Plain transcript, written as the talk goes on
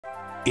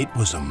It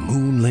was a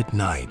moonlit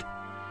night.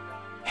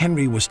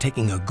 Henry was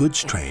taking a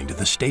goods train to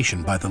the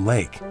station by the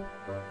lake.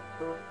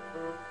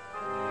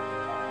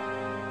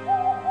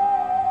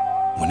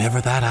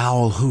 Whenever that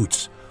owl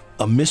hoots,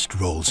 a mist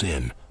rolls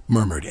in,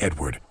 murmured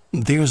Edward.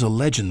 There's a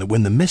legend that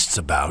when the mist's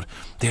about,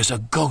 there's a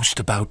ghost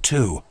about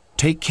too.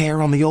 Take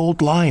care on the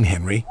old line,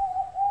 Henry.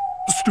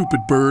 Stupid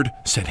bird,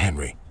 said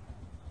Henry.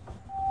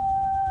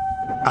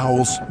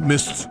 Owls,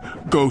 mists,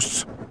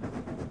 ghosts.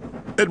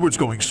 Edward's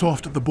going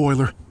soft at the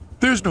boiler.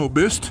 There's no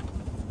mist.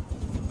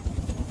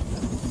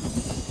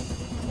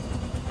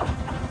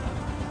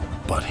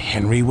 But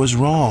Henry was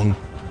wrong.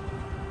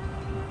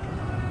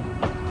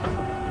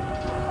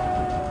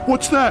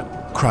 What's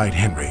that? Cried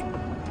Henry.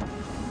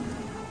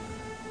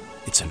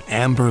 It's an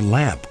amber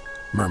lamp,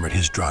 murmured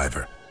his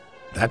driver.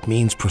 That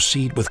means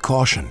proceed with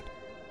caution.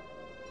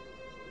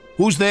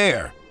 Who's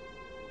there?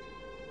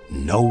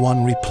 No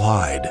one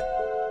replied.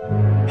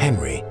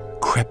 Henry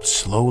crept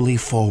slowly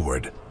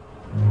forward.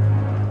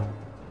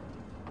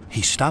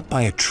 He stopped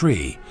by a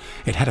tree.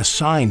 It had a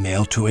sign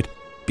nailed to it,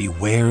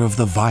 "Beware of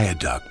the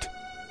viaduct."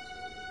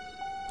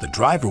 The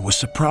driver was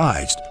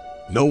surprised.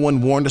 No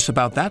one warned us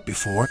about that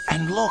before.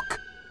 And look,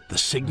 the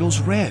signal's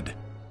red.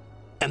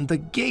 And the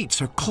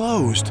gates are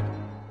closed.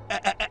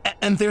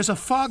 And there's a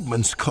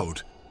fogman's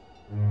coat.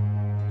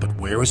 But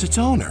where is its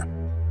owner?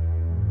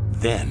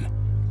 Then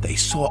they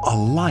saw a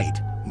light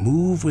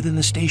move within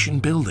the station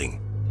building.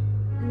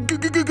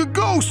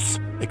 Ghosts!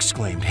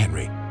 Exclaimed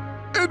Henry.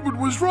 Edward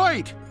was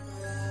right.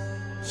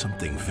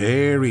 Something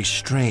very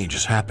strange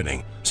is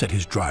happening, said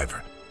his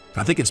driver.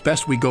 I think it's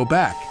best we go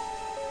back.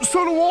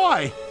 So do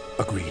I,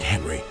 agreed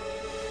Henry.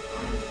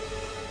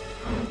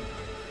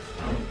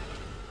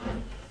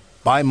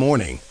 By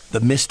morning, the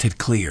mist had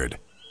cleared.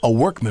 A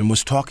workman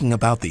was talking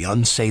about the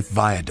unsafe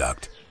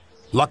viaduct.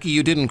 Lucky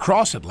you didn't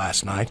cross it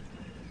last night.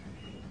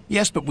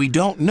 Yes, but we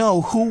don't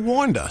know who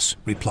warned us,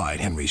 replied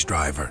Henry's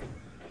driver.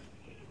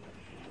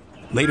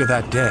 Later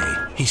that day,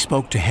 he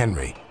spoke to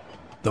Henry.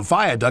 The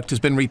viaduct has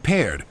been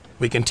repaired.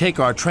 We can take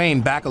our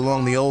train back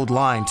along the old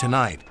line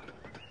tonight.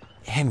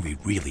 Henry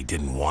really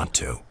didn't want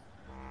to.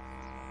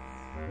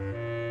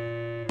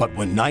 But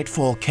when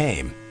nightfall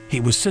came,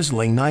 he was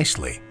sizzling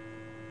nicely.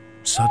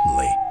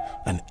 Suddenly,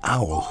 an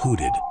owl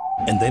hooted,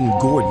 and then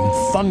Gordon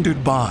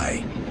thundered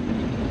by.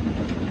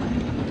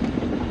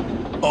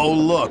 Oh,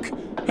 look,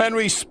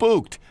 Henry's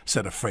spooked,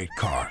 said a freight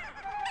car.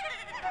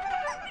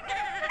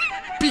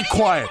 Be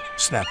quiet,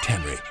 snapped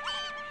Henry.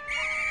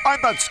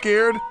 I'm not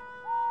scared.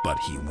 But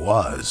he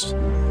was.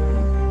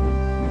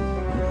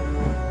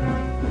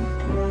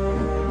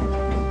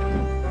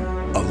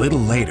 A little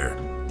later,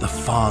 the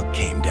fog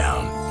came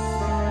down.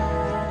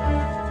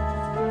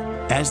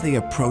 As they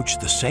approached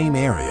the same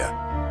area,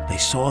 they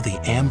saw the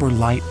amber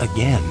light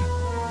again.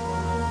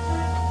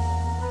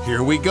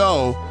 Here we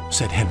go,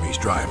 said Henry's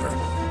driver.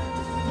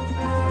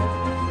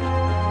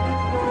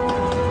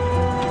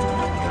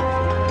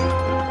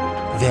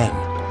 Then,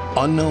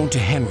 unknown to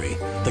Henry,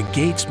 the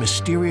gates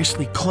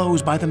mysteriously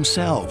closed by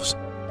themselves,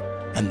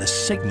 and the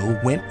signal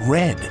went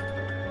red.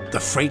 The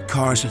freight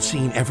cars had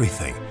seen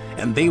everything,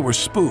 and they were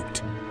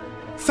spooked.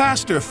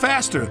 Faster,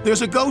 faster,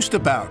 there's a ghost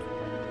about.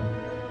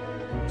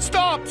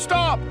 Stop,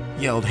 stop,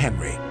 yelled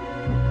Henry.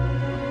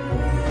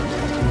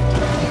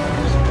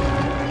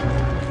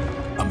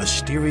 A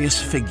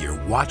mysterious figure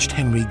watched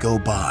Henry go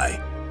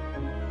by.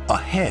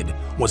 Ahead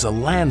was a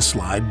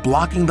landslide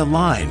blocking the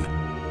line.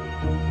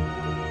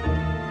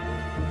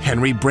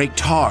 Henry braked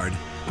hard,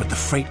 but the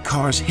freight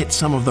cars hit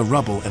some of the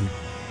rubble and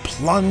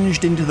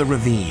plunged into the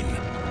ravine.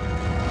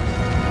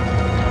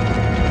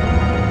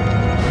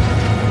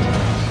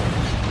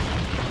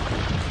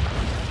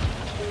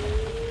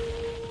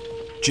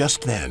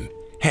 Just then,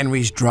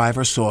 Henry's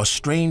driver saw a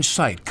strange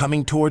sight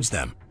coming towards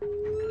them.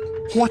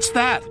 What's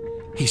that?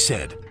 He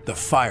said. The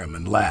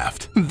fireman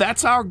laughed.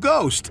 That's our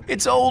ghost.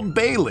 It's Old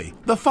Bailey,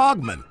 the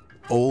fogman.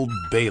 Old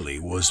Bailey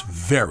was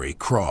very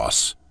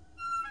cross.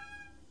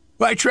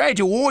 I tried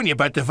to warn you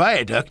about the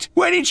viaduct.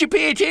 Why didn't you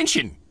pay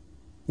attention?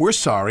 We're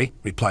sorry,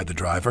 replied the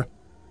driver.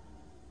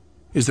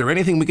 Is there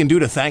anything we can do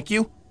to thank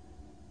you?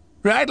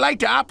 I'd like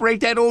to operate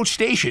that old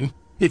station.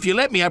 If you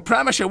let me, I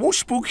promise I won't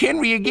spook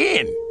Henry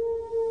again.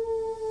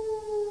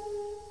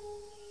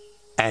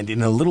 And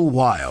in a little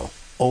while,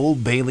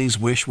 Old Bailey's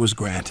wish was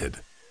granted.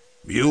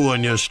 You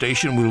and your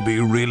station will be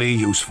really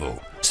useful,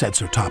 said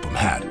Sir Topham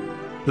Hatt.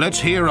 Let's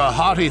hear a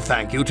hearty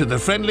thank you to the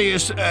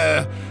friendliest,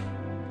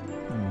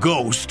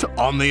 ghost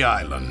on the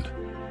island.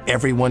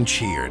 Everyone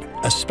cheered,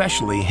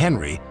 especially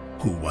Henry,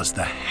 who was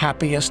the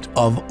happiest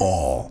of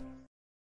all.